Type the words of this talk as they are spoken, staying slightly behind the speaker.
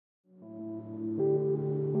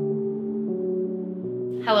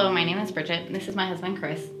Hello, my name is Bridget, and this is my husband,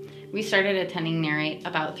 Chris. We started attending Narrate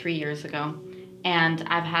about 3 years ago, and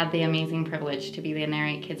I've had the amazing privilege to be the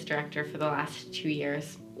Narrate Kids Director for the last 2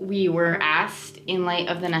 years. We were asked, in light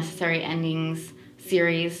of the Necessary Endings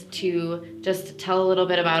series, to just tell a little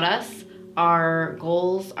bit about us, our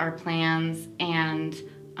goals, our plans, and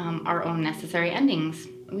our own necessary endings.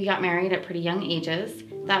 We got married at pretty young ages.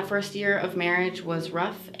 That first year of marriage was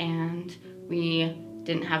rough, and we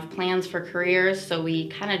didn't have plans for careers, so we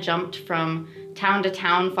kind of jumped from town to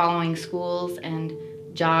town following schools and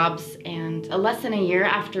jobs. And less than a year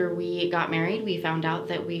after we got married, we found out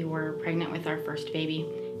that we were pregnant with our first baby.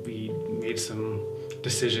 We made some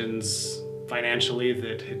decisions financially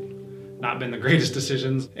that had not been the greatest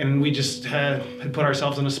decisions, and we just had put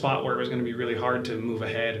ourselves in a spot where it was going to be really hard to move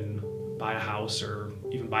ahead and buy a house or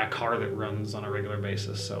even buy a car that runs on a regular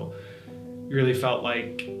basis. So we really felt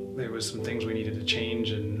like there was some things we needed to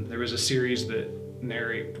change, and there was a series that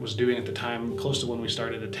Narrate was doing at the time, close to when we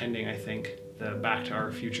started attending, I think, the Back to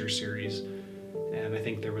Our Future series. And I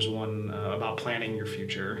think there was one about planning your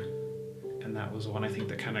future, and that was one I think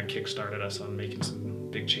that kind of kick-started us on making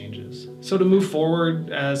some big changes. So to move forward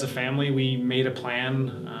as a family, we made a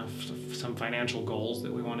plan, some financial goals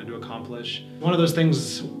that we wanted to accomplish. One of those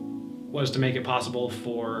things was to make it possible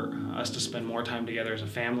for us to spend more time together as a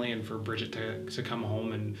family, and for Bridget to come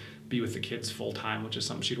home and be with the kids full time, which is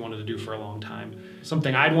something she'd wanted to do for a long time.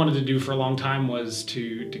 Something I'd wanted to do for a long time was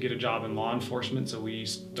to get a job in law enforcement, so we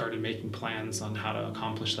started making plans on how to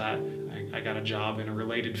accomplish that. I got a job in a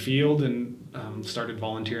related field and started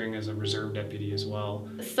volunteering as a reserve deputy as well.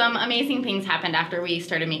 Some amazing things happened after we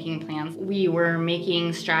started making plans. We were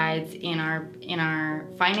making strides in our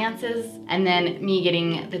finances, and then me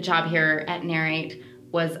getting the job here at Narrate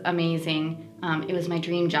was amazing. It was my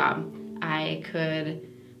dream job. I could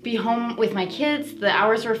be home with my kids, the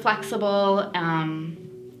hours were flexible,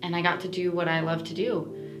 and I got to do what I love to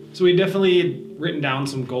do. So we definitely had written down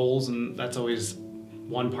some goals, and that's always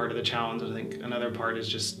one part of the challenge. I think another part is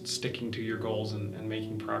just sticking to your goals and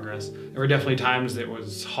making progress. There were definitely times that it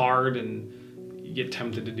was hard, and you get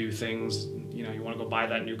tempted to do things. You know, you want to go buy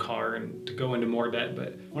that new car and to go into more debt.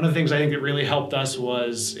 But one of the things I think that really helped us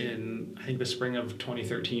was in, I think, the spring of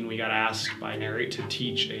 2013, we got asked by Narrate to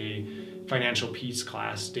teach a financial peace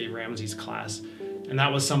class, Dave Ramsey's class. And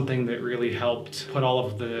that was something that really helped put all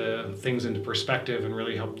of the things into perspective and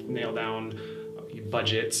really helped nail down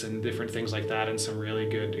budgets and different things like that, and some really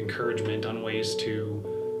good encouragement on ways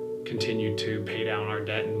to continue to pay down our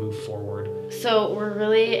debt and move forward. So we're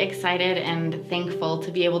really excited and thankful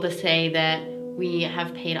to be able to say that we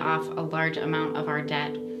have paid off a large amount of our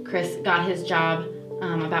debt. Chris got his job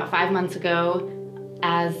about 5 months ago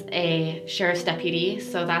as a sheriff's deputy,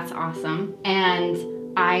 so that's awesome.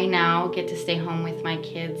 And I now get to stay home with my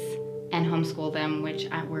kids and homeschool them, which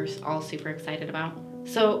we're all super excited about.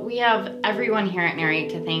 So we have everyone here at Narrate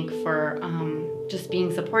to thank for just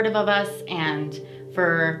being supportive of us, and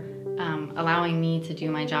for allowing me to do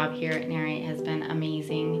my job here at Narrate has been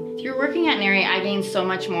amazing. Through working at Narrate, I gained so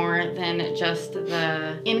much more than just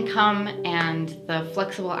the income and the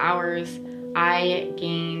flexible hours. I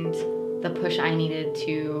gained the push I needed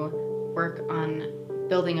to work on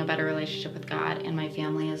building a better relationship with God and my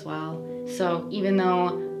family as well. So even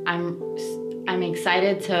though I'm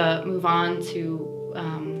excited to move on to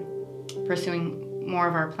pursuing more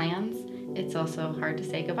of our plans, it's also hard to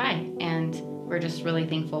say goodbye. And we're just really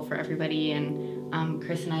thankful for everybody, and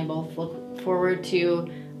Chris and I both look forward to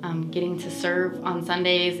getting to serve on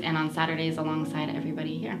Sundays and on Saturdays alongside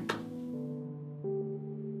everybody here.